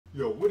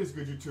Yo, what is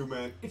good, YouTube,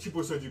 man? It's your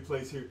boy Sergi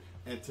Plays here,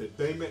 and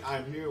today, man,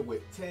 I'm here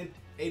with 10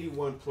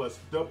 81 plus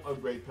dub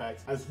upgrade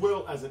packs, as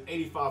well as an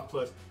 85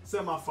 plus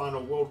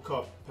semi-final World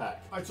Cup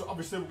pack. All right, so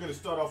obviously we're gonna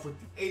start off with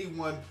the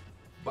 81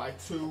 by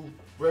 2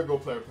 regular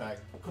player pack.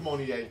 Come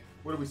on, EA,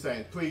 what are we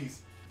saying?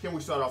 Please, can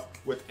we start off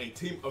with a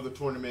team of the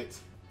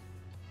tournament?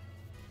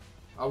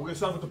 We're gonna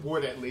start with the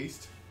board at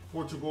least.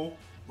 Portugal,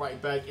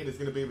 right back, it is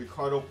gonna be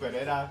Ricardo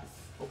Pereira.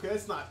 Okay,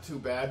 that's not too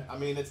bad. I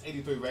mean, it's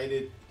 83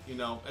 rated. You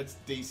know, it's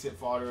decent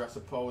fodder, I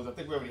suppose. I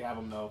think we already have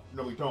them, though.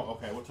 No, we don't.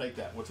 Okay, we'll take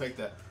that. We'll take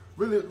that.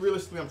 Really,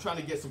 realistically, I'm trying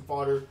to get some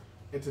fodder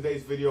in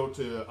today's video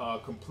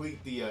to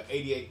complete the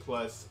 88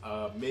 plus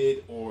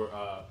mid or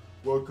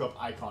World Cup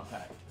icon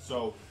pack.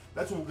 So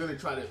that's what we're going to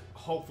try to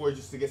hope for,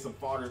 just to get some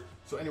fodder.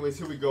 So anyways,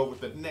 here we go with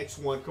the next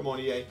one. Come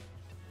on, EA.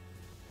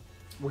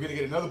 We're going to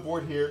get another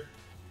board here.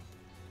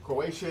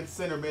 Croatian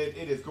center mid,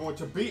 it is going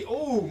to be,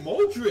 oh,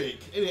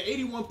 Modric in an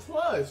 81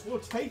 plus. We'll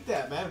take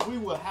that, man. We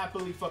will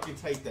happily fucking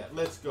take that.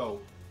 Let's go.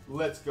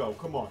 Let's go.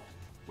 Come on.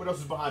 What else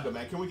is behind them,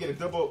 man? Can we get a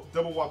double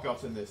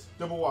walkouts in this?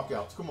 Double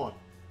walkouts. Come on.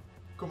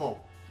 Come on.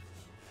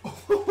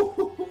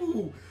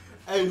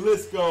 Hey,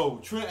 let's go.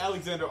 Trent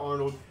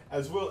Alexander-Arnold,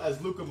 as well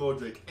as Luka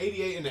Modric.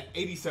 88 and an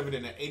 87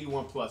 and an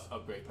 81 plus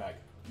upgrade pack.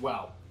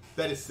 Wow.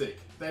 That is sick.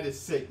 That is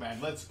sick, man.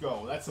 Let's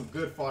go. That's some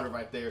good fodder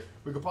right there.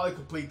 We could probably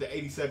complete the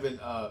 87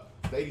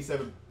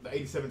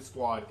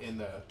 squad in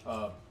the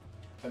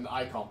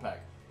icon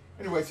pack.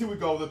 Anyways, here we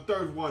go. The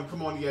third one.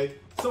 Come on, EA.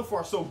 So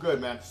far, so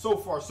good, man. So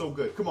far, so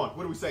good. Come on.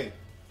 What are we saying?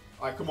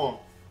 All right, come on.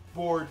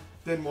 Board,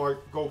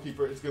 Denmark,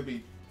 goalkeeper. It's going to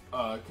be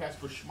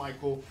Kasper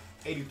Schmeichel,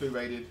 83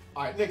 rated.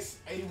 All right, next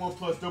 81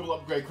 plus double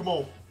upgrade. Come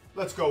on.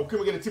 Let's go. Can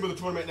we get a team of the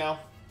tournament now?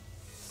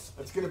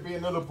 That's going to be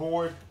another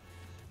board.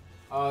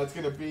 It's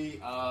going to be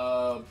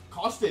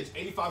Kostic,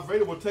 85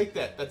 rated. We'll take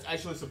that. That's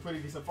actually some pretty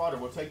decent fodder.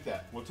 We'll take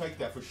that. We'll take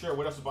that for sure.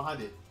 What else is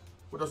behind it?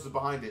 What else is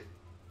behind it?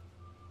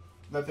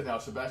 Nothing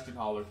else. Sebastian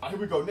Haller. Here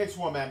we go. Next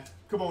one, man.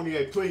 Come on,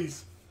 EA,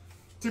 please.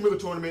 Team of the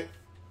tournament.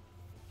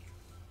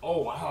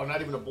 Oh, wow.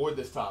 Not even a board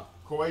this time.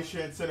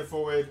 Croatian center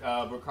forward,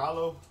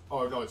 Brkalo.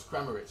 Oh, no, it's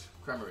Kramaric.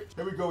 Kramaric.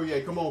 Here we go,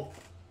 EA. Come on.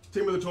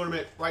 Team of the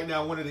tournament. Right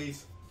now, one of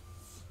these.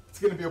 It's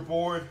going to be a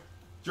board.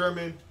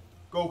 German.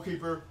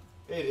 Goalkeeper.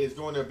 It is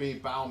going to be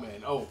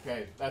Bauman.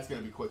 Okay, that's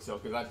going to be quick sell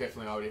because I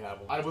definitely already have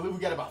them. I believe we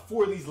got about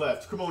 4 of these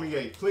left. Come on,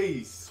 EA,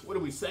 please. What are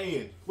we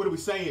saying? What are we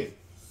saying?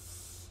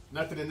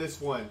 Nothing in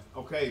this one.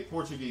 Okay,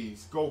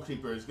 Portuguese.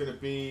 Goalkeeper is going to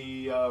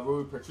be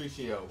Rui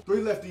Patricio.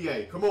 3 left,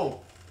 EA. Come on.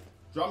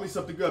 Drop me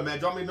something good, man.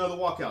 Drop me another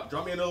walkout.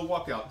 Drop me another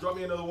walkout. Drop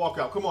me another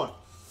walkout. Come on.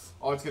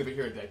 Oh, it's going to be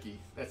Hiradecky.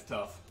 That's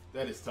tough.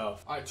 That is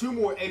tough. All right, 2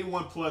 more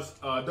 81 plus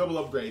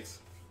double upgrades.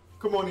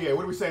 Come on, EA.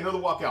 What are we saying? Another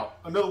walkout.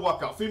 Another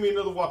walkout. Feed me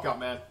another walkout,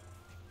 man.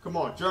 Come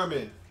on,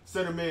 German,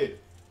 center mid.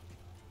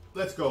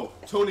 Let's go.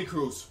 Tony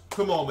Cruz.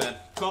 Come on, man.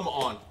 Come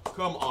on.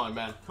 Come on,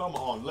 man. Come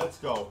on. Let's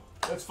go.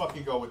 Let's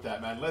fucking go with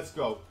that, man. Let's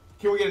go.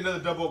 Can we get another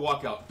double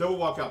walkout? Double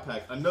walkout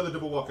pack. Another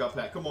double walkout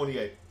pack. Come on,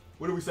 EA.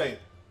 What are we saying?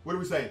 What are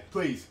we saying?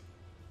 Please.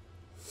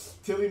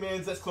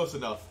 Tillymans, that's close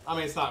enough. I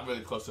mean, it's not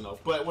really close enough,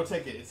 but we'll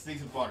take it. It's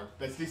decent fodder.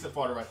 That's decent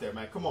fodder right there,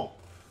 man. Come on.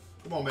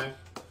 Come on, man.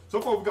 So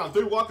far, we've gotten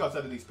 3 walkouts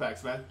out of these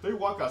packs, man. 3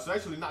 walkouts. So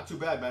actually not too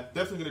bad, man.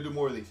 Definitely going to do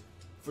more of these.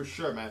 For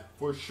sure, man.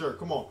 For sure.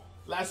 Come on.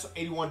 Last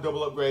 81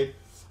 double upgrade.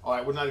 All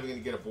right, we're not even going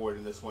to get a board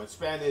in this one.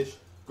 Spanish,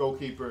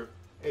 goalkeeper.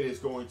 It is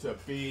going to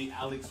be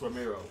Alex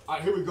Romero. All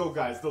right, here we go,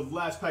 guys. The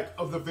last pack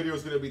of the video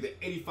is going to be the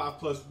 85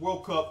 plus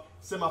World Cup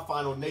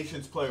semifinal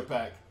Nations player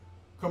pack.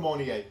 Come on,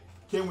 EA.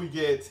 Can we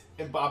get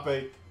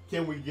Mbappe?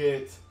 Can we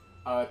get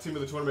team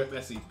of the tournament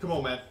Messi? Come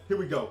on, man. Here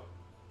we go.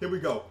 Here we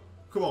go.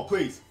 Come on,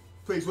 please.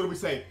 Please, what are we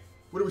saying?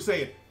 What are we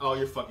saying? Oh,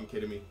 you're fucking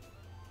kidding me.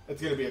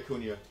 It's going to be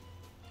Acuna.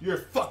 You're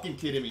fucking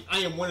kidding me. I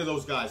am one of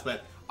those guys, man.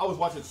 I was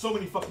watching so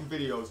many fucking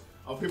videos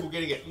of people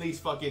getting at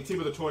least fucking team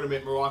of the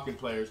tournament Moroccan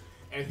players,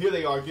 and here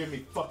they are giving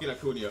me fucking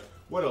Acuna.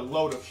 What a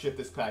load of shit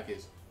this pack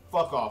is.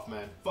 Fuck off,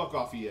 man. Fuck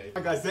off, EA.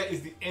 Alright, guys, that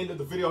is the end of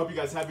the video. I hope you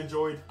guys have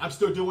enjoyed. I'm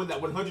still doing that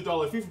 $100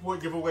 FIFA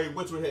point giveaway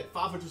once we hit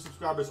 500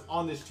 subscribers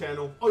on this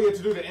channel. All you have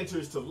to do to enter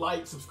is to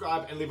like,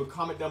 subscribe, and leave a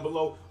comment down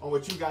below on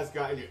what you guys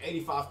got in your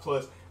 85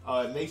 plus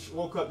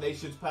World Cup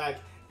Nations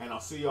pack, and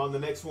I'll see you on the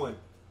next one.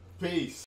 Peace.